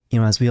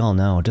As we all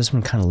know, just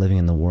from kind of living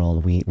in the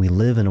world, we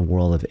live in a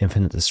world of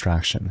infinite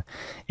distraction.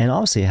 And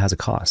obviously it has a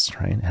cost,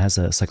 right? It has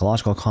a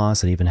psychological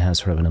cost. It even has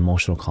sort of an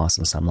emotional cost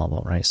on some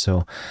level, right?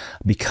 So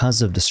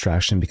because of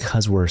distraction,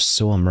 because we're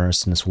so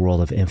immersed in this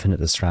world of infinite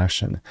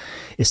distraction,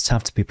 it's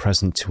tough to be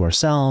present to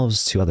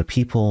ourselves, to other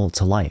people,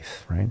 to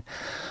life, right?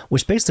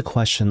 Which begs the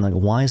question, like,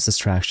 why is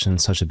distraction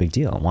such a big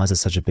deal? Why is it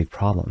such a big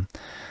problem?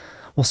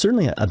 Well,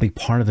 certainly a big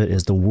part of it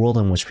is the world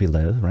in which we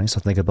live, right? So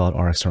think about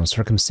our external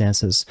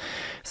circumstances,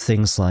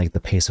 things like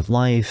the pace of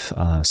life,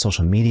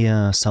 social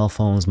media, cell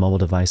phones, mobile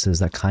devices,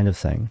 that kind of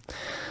thing.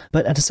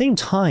 But at the same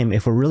time,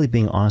 if we're really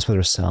being honest with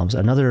ourselves,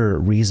 another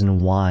reason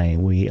why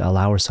we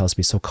allow ourselves to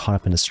be so caught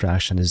up in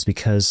distraction is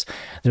because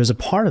there's a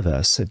part of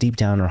us deep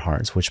down in our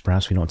hearts, which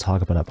perhaps we don't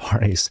talk about at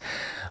parties,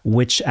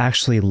 which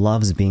actually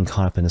loves being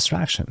caught up in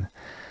distraction.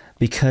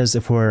 Because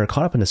if we're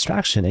caught up in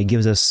distraction, it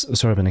gives us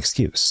sort of an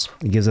excuse.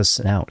 It gives us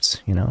an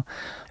out,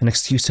 an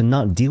excuse to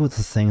not deal with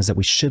the things that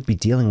we should be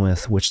dealing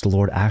with, which the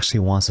Lord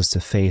actually wants us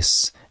to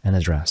face and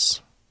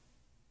address.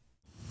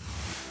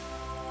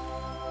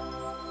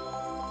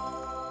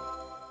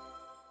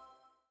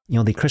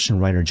 The Christian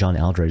writer John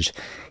Eldredge,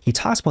 he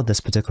talks about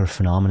this particular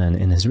phenomenon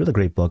in his really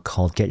great book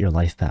called Get Your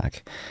Life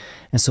Back.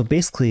 And so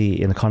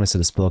basically, in the context of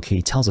this book,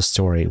 he tells a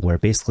story where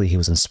basically he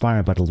was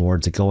inspired by the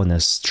Lord to go on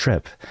this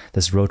trip,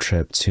 this road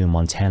trip to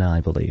Montana, I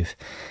believe.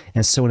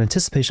 And so in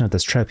anticipation of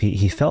this trip,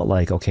 he felt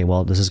like, okay,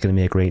 well, this is going to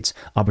be a great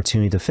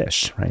opportunity to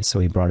fish, right? So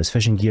he brought his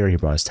fishing gear, he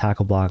brought his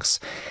tackle box.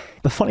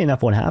 But funny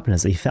enough, what happened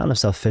is that he found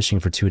himself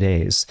fishing for 2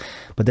 days,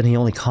 but then he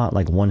only caught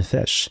like one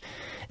fish.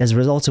 As a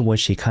result of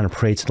which he kind of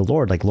prayed to the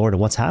Lord, like, Lord,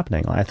 what's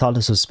happening? I thought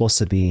this was supposed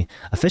to be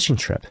a fishing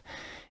trip.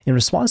 In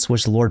response to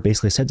which the Lord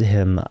basically said to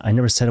him, I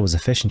never said it was a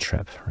fishing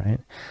trip, right?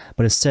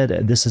 But instead,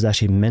 this is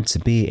actually meant to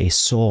be a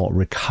soul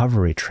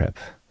recovery trip,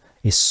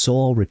 a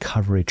soul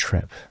recovery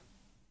trip.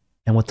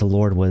 And what the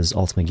Lord was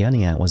ultimately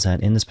getting at was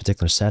that in this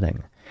particular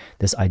setting,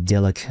 this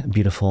idyllic,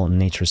 beautiful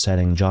nature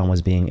setting, John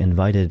was being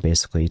invited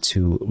basically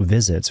to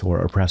visit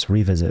or perhaps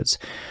revisit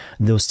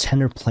those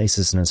tender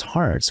places in his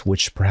heart,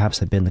 which perhaps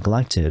had been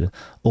neglected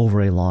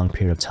over a long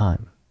period of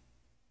time.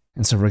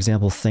 And so, for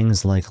example,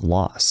 things like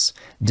loss,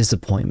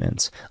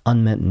 disappointment,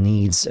 unmet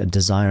needs,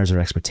 desires, or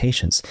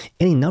expectations,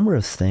 any number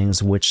of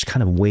things which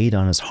kind of weighed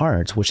on his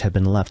heart, which had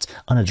been left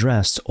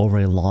unaddressed over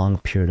a long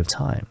period of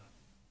time.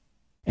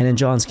 And in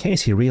John's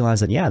case, he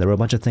realized that, yeah, there were a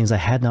bunch of things I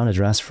had not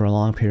addressed for a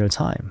long period of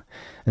time.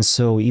 And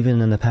so even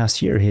in the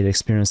past year, he had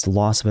experienced the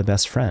loss of a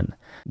best friend,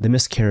 the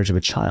miscarriage of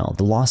a child,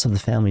 the loss of the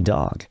family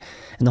dog.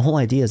 And the whole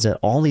idea is that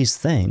all these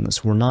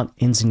things were not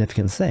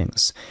insignificant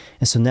things.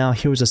 And so now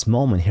here was this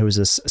moment, here was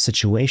this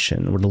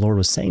situation where the Lord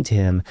was saying to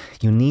him,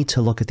 you need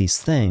to look at these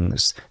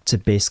things to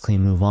basically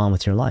move on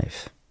with your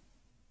life.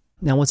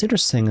 Now, what's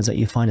interesting is that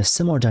you find a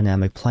similar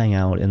dynamic playing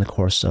out in the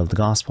course of the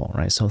gospel,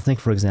 right? So think,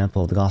 for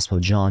example, the Gospel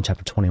of John,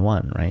 chapter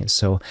 21, right?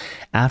 So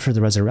after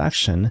the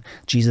resurrection,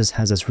 Jesus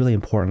has this really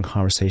important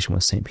conversation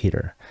with St.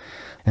 Peter.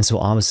 And so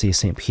obviously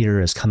St. Peter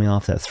is coming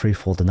off that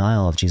threefold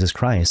denial of Jesus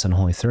Christ on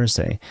Holy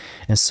Thursday.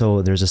 And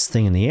so there's this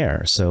thing in the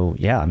air. So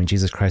yeah,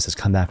 Jesus Christ has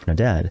come back from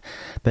the dead.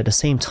 But at the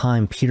same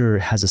time, Peter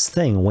has this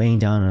thing weighing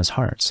down on his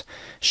heart.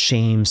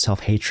 Shame,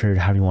 self-hatred,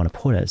 however you want to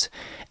put it.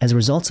 As a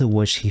result of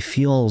which he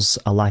feels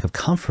a lack of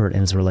comfort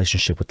in his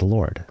relationship with the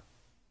Lord.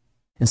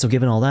 And so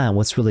given all that,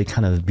 what's really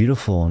kind of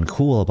beautiful and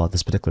cool about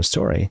this particular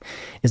story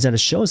is that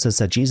it shows us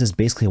that Jesus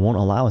basically won't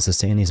allow us to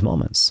stay in these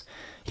moments.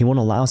 He won't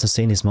allow us to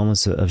stay in these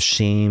moments of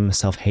shame,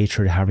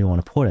 self-hatred, however you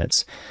want to put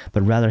it,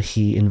 but rather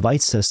he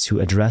invites us to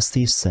address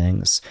these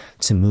things,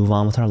 to move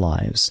on with our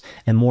lives,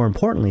 and more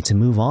importantly, to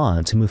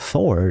move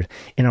forward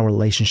in our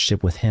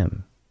relationship with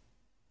him.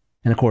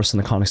 And of course, in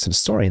the context of the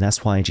story,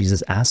 that's why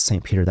Jesus asked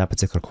St. Peter that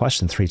particular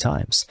question 3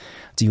 times.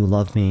 Do you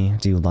love me?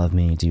 Do you love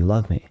me? Do you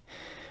love me?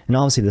 And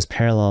obviously this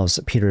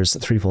parallels Peter's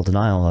threefold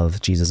denial of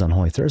Jesus on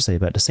Holy Thursday,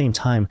 but at the same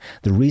time,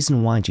 the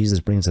reason why Jesus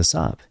brings this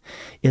up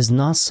is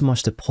not so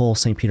much to pull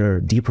St. Peter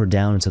deeper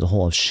down into the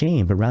hole of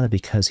shame, but rather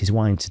because he's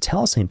wanting to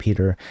tell St.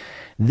 Peter,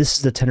 this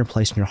is the tender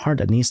place in your heart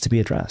that needs to be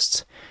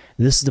addressed.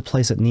 This is the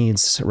place that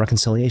needs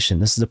reconciliation.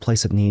 This is the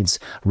place that needs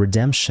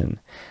redemption.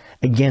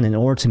 Again, in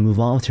order to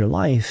move on with your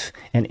life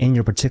and in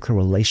your particular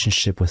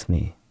relationship with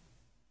me.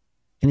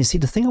 And you see,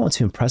 the thing I want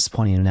to impress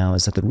upon you now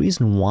is that the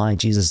reason why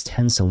Jesus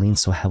tends to lean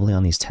so heavily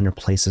on these tender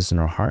places in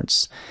our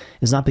hearts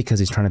is not because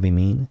he's trying to be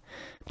mean,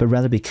 but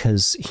rather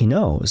because he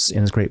knows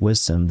in his great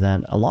wisdom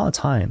that a lot of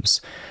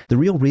times, the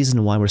real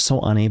reason why we're so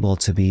unable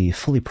to be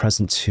fully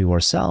present to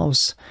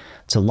ourselves,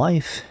 to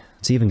life,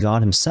 to even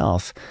God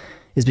himself,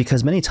 is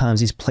because many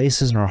times these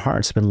places in our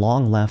hearts have been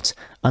long left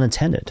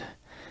unattended,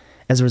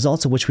 as a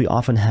result of which we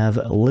often have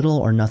little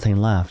or nothing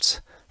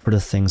left for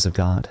the things of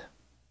God.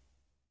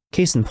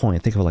 Case in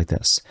point, think of it like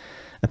this.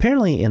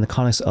 Apparently, in the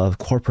context of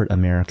corporate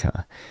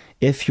America,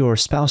 if your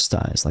spouse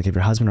dies, like if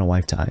your husband or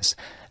wife dies,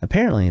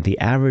 apparently the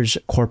average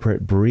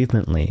corporate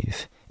bereavement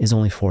leave is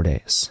only 4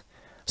 days.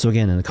 So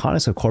again, in the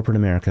context of corporate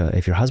America,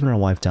 if your husband or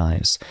wife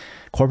dies,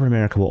 corporate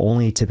America will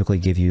only typically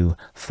give you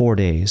 4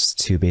 days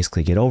to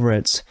basically get over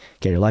it,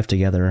 get your life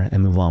together,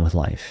 and move on with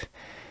life.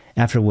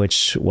 After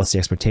which, what's the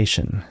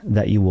expectation?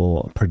 That you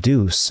will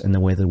produce in the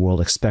way the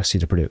world expects you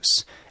to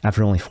produce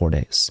after only 4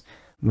 days.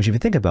 Which, if you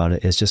think about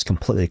it, is just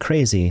completely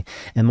crazy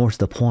and, more to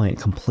the point,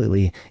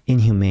 completely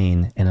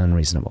inhumane and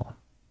unreasonable.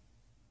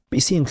 But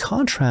you see, in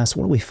contrast,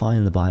 what do we find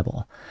in the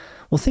Bible?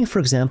 Well, think, for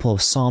example,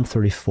 of Psalm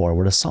 34,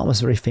 where the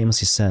psalmist very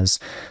famously says,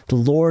 "The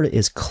Lord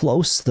is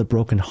close to the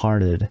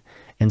brokenhearted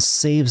and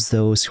saves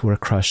those who are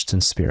crushed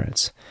in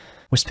spirit,"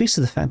 which speaks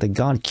to the fact that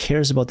God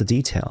cares about the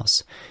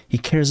details. He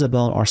cares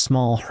about our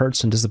small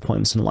hurts and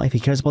disappointments in life. He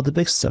cares about the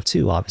big stuff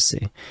too,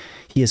 obviously.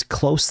 He is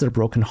close to the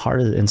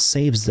brokenhearted and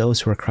saves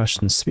those who are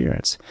crushed in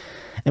spirit.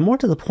 And more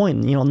to the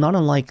point, not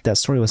unlike that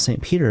story with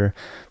St. Peter,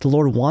 the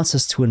Lord wants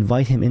us to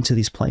invite him into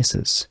these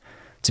places,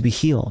 to be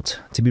healed,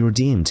 to be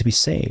redeemed, to be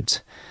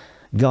saved.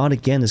 God,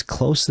 again, is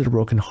close to the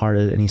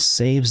brokenhearted, and he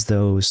saves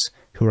those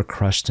who are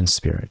crushed in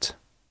spirit.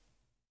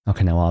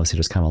 Okay, now obviously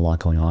there's kind of a lot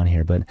going on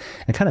here, but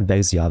it kind of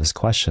begs the obvious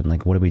question,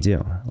 what do we do?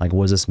 What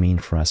does this mean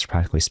for us,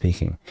 practically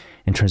speaking,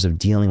 in terms of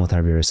dealing with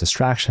our various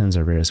distractions,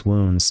 our various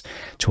wounds,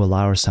 to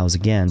allow ourselves,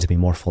 again, to be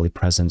more fully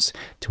present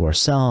to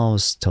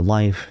ourselves, to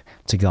life,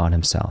 to God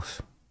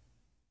himself?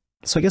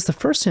 So I guess the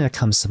first thing that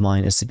comes to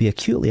mind is to be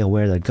acutely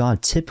aware that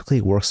God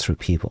typically works through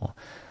people.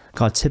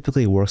 God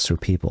typically works through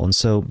people. And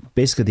so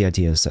basically the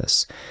idea is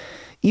this.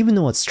 Even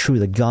though it's true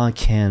that God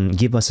can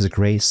give us his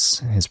grace,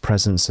 his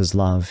presence, his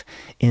love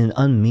in an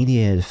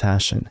unmediated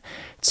fashion,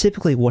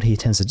 typically what he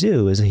tends to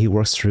do is that he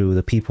works through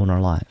the people in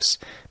our lives.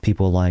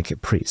 People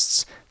like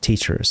priests,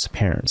 teachers,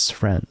 parents,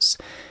 friends.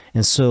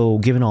 And so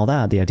given all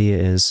that, the idea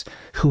is,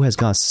 who has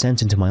God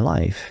sent into my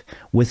life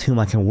with whom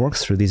I can work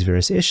through these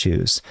various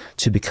issues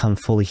to become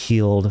fully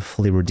healed,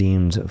 fully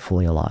redeemed,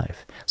 fully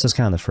alive? So that's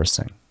kind of the first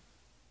thing.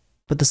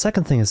 But the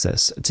second thing is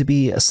this, to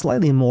be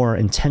slightly more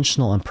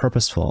intentional and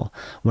purposeful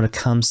when it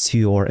comes to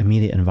your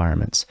immediate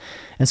environment.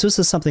 And so this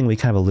is something we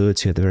kind of alluded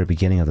to at the very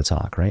beginning of the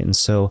talk, right? And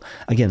so,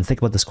 again,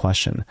 think about this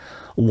question.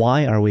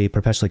 Why are we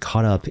perpetually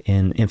caught up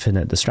in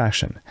infinite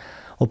distraction?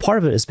 Well, part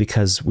of it is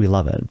because we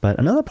love it, but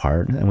another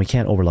part, and we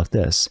can't overlook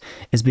this,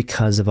 is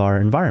because of our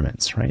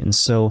environments, right? And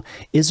so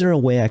is there a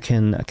way I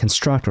can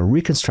construct or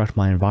reconstruct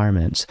my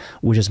environment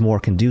which is more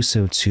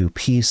conducive to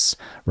peace,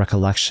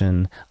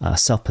 recollection,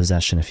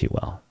 self-possession, if you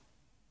will?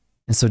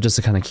 And so just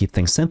to kind of keep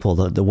things simple,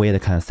 the way to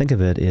kind of think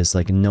of it is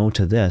no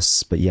to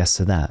this, but yes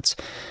to that.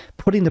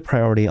 Putting the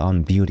priority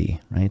on beauty,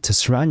 right? To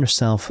surround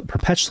yourself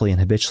perpetually and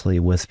habitually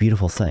with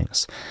beautiful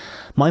things.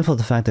 Mindful of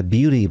the fact that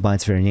beauty by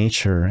its very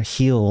nature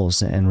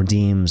heals and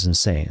redeems and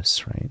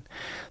saves, right?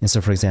 And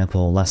so, for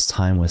example, less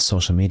time with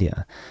social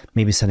media.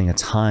 Maybe setting a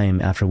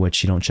time after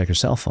which you don't check your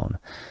cell phone.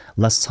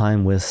 Less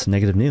time with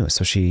negative news,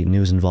 especially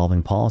news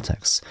involving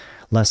politics.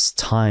 Less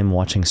time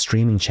watching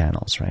streaming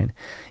channels, right?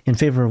 In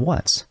favor of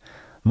what?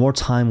 More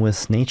time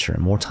with nature,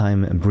 more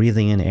time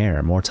breathing in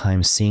air, more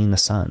time seeing the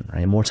sun,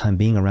 right? More time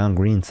being around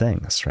green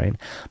things, right?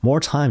 More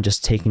time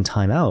just taking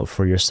time out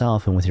for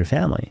yourself and with your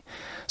family.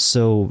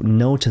 So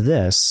no to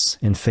this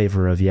in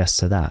favor of yes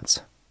to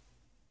that.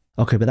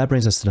 Okay, but that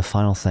brings us to the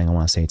final thing I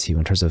want to say to you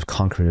in terms of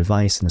concrete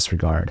advice in this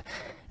regard.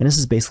 And this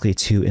is basically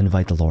to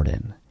invite the Lord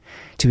in.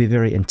 To be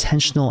very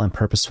intentional and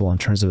purposeful in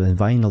terms of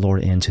inviting the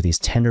Lord into these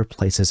tender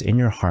places in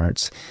your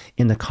heart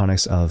in the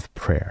context of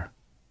prayer.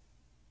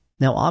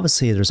 Now,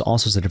 obviously, there's all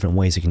sorts of different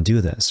ways you can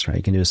do this, right?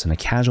 You can do this in a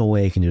casual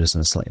way, you can do this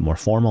in a slightly more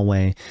formal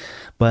way,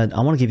 but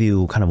I want to give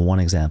you kind of one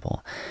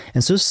example.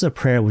 And so this is a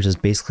prayer which is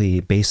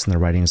basically based on the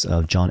writings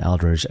of John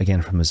Eldredge,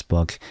 again from his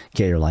book,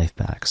 Get Your Life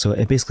Back. So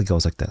it basically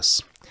goes like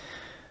this.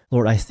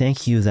 Lord, I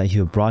thank you that you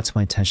have brought to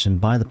my attention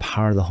by the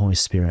power of the Holy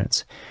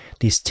Spirit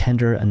these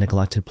tender and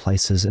neglected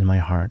places in my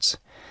heart.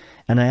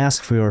 And I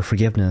ask for your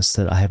forgiveness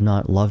that I have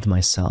not loved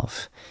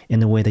myself in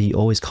the way that you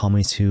always call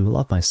me to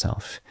love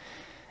myself.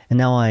 And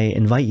now I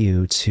invite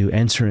you to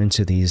enter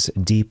into these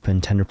deep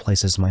and tender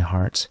places of my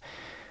heart,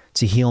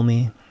 to heal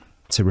me,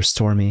 to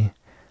restore me,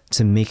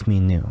 to make me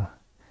new.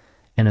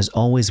 And as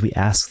always, we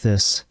ask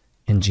this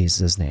in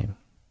Jesus' name.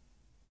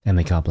 And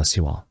may God bless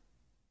you all.